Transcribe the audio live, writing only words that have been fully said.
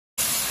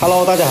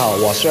Hello， 大家好，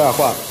我是二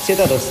话。现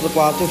在的丝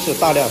瓜正是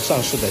大量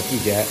上市的季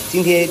节，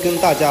今天跟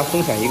大家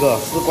分享一个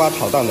丝瓜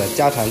炒蛋的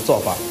家常做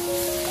法。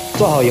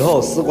做好以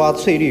后，丝瓜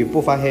翠绿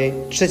不发黑，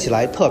吃起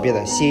来特别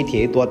的鲜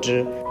甜多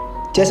汁。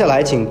接下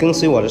来，请跟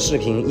随我的视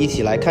频一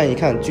起来看一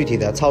看具体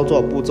的操作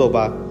步骤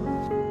吧。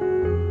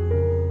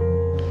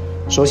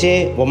首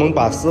先，我们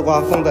把丝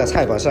瓜放在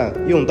菜板上，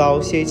用刀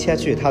先切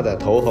去它的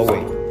头和尾。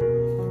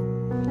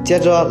接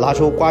着拿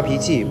出刮皮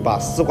器，把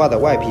丝瓜的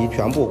外皮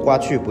全部刮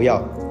去不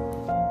要。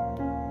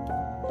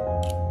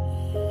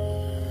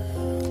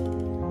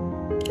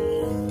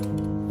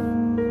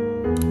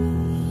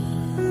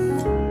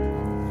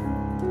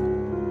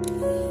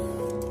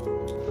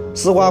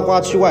丝瓜刮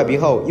去外皮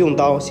后，用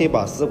刀先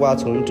把丝瓜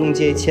从中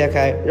间切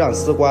开，让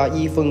丝瓜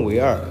一分为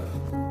二，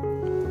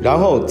然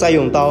后再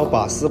用刀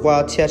把丝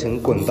瓜切成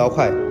滚刀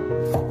块。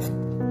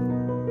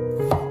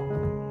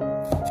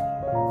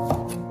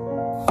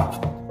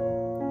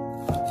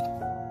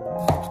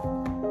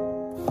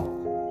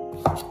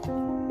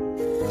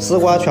丝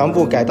瓜全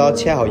部改刀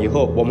切好以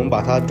后，我们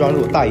把它装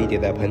入大一点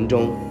的盆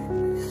中，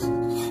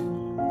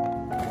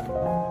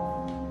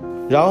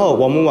然后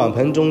我们往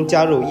盆中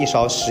加入1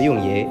勺食用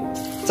盐。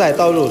再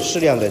倒入适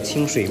量的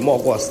清水没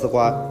过丝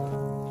瓜，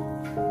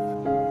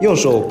用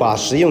手把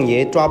食用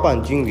盐抓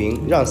拌均匀，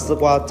让丝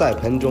瓜在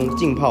盆中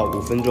浸泡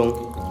5分钟。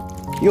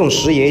用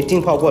食盐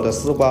浸泡过的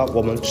丝瓜，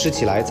我们吃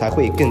起来才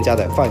会更加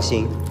的放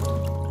心。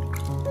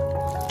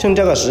趁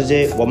这个时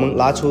间，我们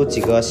拿出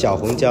几个小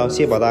红椒，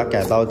先把它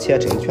改刀切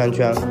成圈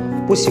圈。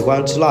不喜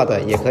欢吃辣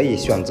的也可以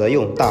选择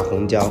用大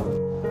红椒。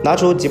拿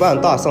出几瓣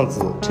大蒜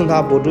子，趁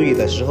它不注意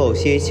的时候，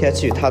先切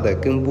去它的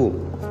根部。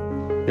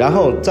然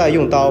后再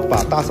用刀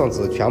把大蒜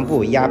子全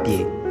部压扁，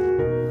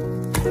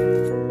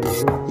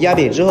压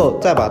扁之后，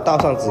再把大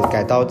蒜子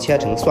改刀切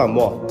成蒜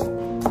末。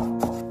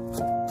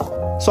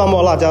蒜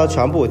末、辣椒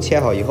全部切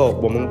好以后，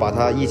我们把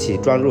它一起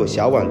装入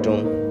小碗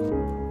中。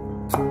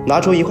拿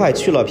出一块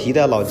去了皮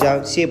的老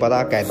姜，先把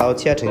它改刀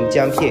切成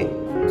姜片，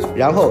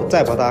然后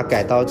再把它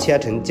改刀切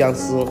成姜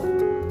丝，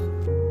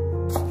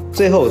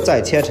最后再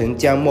切成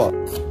姜末。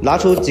拿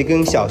出几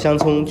根小香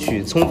葱，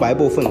取葱白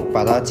部分，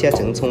把它切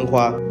成葱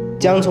花。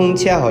姜葱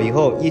切好以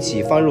后，一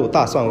起放入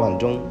大蒜碗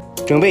中。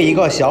准备一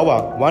个小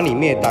碗，碗里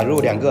面打入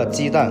2个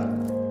鸡蛋，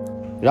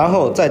然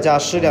后再加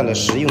适量的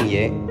食用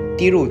盐，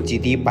滴入几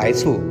滴白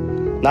醋。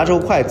拿出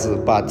筷子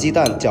把鸡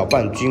蛋搅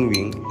拌均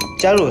匀，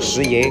加入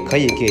食盐可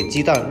以给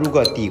鸡蛋入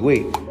个底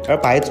味，而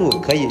白醋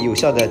可以有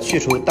效的去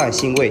除蛋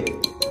腥味。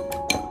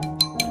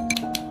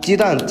鸡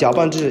蛋搅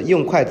拌至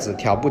用筷子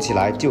挑不起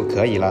来就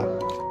可以了。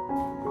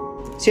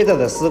现在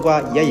的丝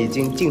瓜也已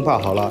经浸泡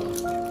好了。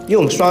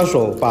用双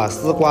手把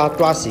丝瓜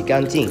抓洗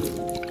干净。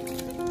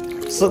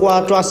丝瓜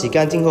抓洗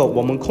干净后，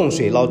我们控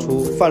水捞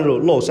出，放入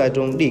漏筛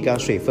中沥干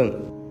水分。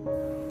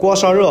锅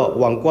烧热，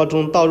往锅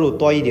中倒入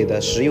多一点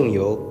的食用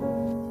油。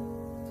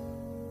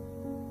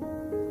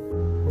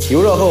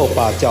油热后，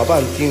把搅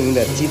拌均匀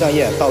的鸡蛋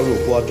液倒入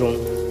锅中。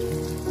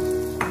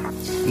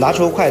拿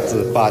出筷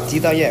子，把鸡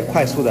蛋液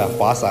快速的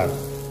滑散。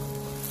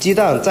鸡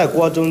蛋在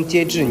锅中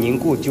煎至凝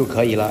固就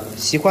可以了。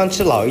喜欢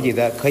吃老一点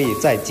的，可以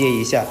再煎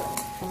一下。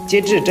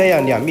煎至这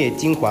样两面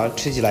金黄，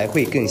吃起来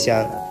会更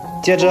香。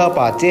接着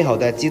把煎好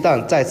的鸡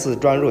蛋再次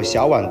装入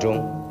小碗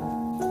中，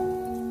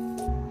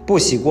不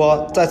熄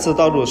锅，再次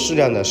倒入适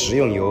量的食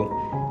用油。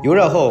油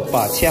热后，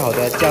把切好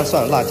的姜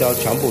蒜、辣椒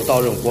全部倒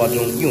入锅中，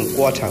用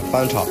锅铲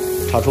翻炒，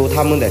炒出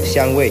它们的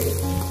香味。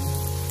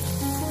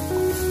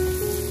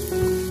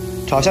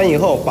炒香以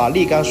后，把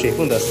沥干水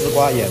分的丝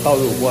瓜也倒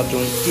入锅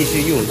中，继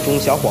续用中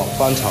小火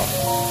翻炒。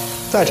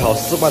在炒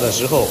丝瓜的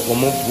时候，我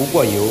们不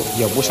过油，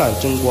也不上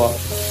蒸锅，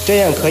这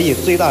样可以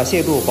最大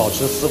限度保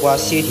持丝瓜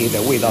鲜甜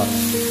的味道。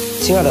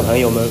亲爱的朋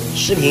友们，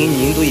视频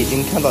您都已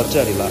经看到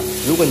这里了，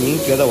如果您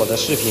觉得我的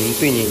视频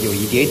对您有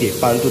一点点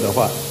帮助的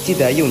话，记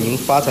得用您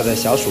发财的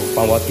小手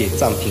帮我点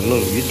赞、评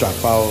论与转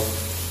发哦。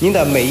您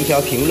的每一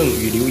条评论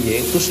与留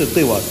言都是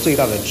对我最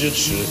大的支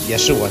持，也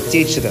是我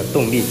坚持的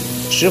动力，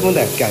十分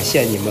的感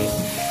谢你们。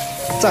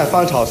在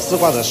翻炒丝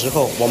瓜的时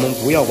候，我们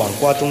不要往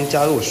锅中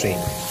加入水，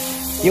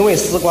因为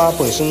丝瓜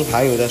本身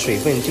含有的水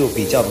分就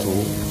比较足。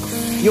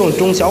用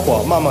中小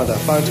火慢慢的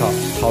翻炒，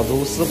炒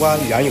出丝瓜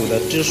原有的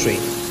汁水。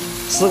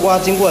丝瓜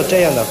经过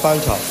这样的翻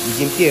炒，已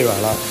经变软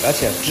了，而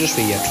且汁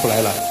水也出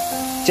来了。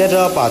接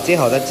着把煎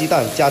好的鸡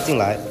蛋加进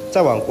来，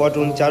再往锅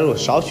中加入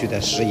少许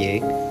的食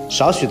盐、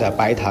少许的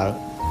白糖。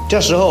这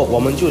时候我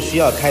们就需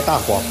要开大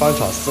火翻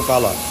炒丝瓜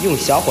了，用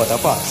小火的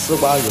话，丝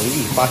瓜容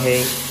易发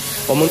黑。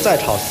我们在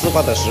炒丝瓜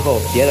的时候，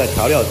别的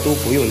调料都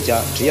不用加，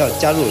只要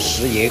加入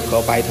食盐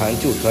和白糖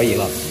就可以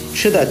了，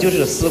吃的就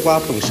是丝瓜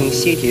本身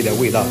鲜甜的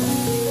味道。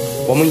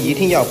我们一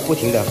定要不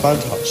停的翻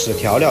炒，使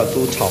调料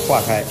都炒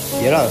化开，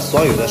别让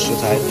所有的食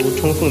材都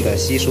充分的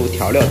吸收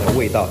调料的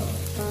味道。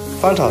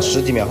翻炒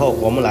10几秒后，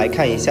我们来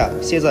看一下，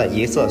现在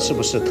颜色是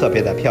不是特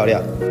别的漂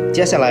亮？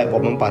接下来我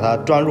们把它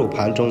装入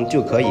盘中，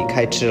就可以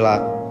开吃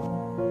啦。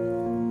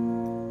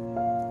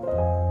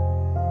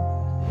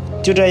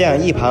就这样，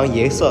一盘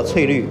颜色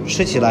翠绿、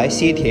吃起来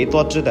鲜甜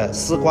多汁的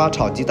丝瓜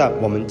炒鸡蛋，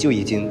我们就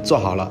已经做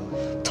好了。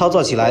操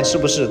作起来是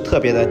不是特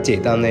别的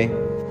简单呢？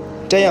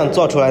这样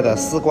做出来的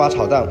丝瓜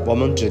炒蛋，我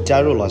们只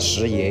加入了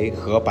食盐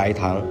和白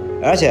糖，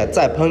而且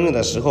在烹饪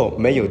的时候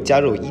没有加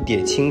入一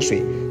点清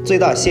水，最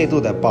大限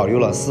度地保留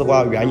了丝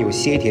瓜原有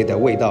鲜甜的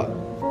味道。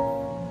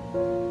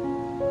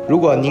如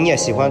果您也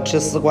喜欢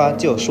吃丝瓜，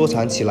就收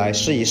藏起来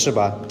试一试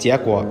吧，结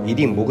果一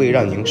定不会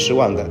让您失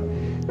望的。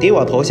点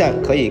我头像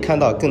可以看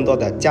到更多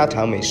的家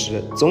常美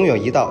食，总有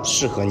一道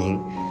适合您。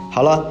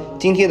好了，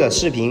今天的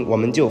视频我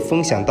们就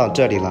分享到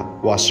这里了，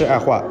我是二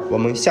话，我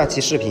们下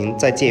期视频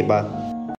再见吧。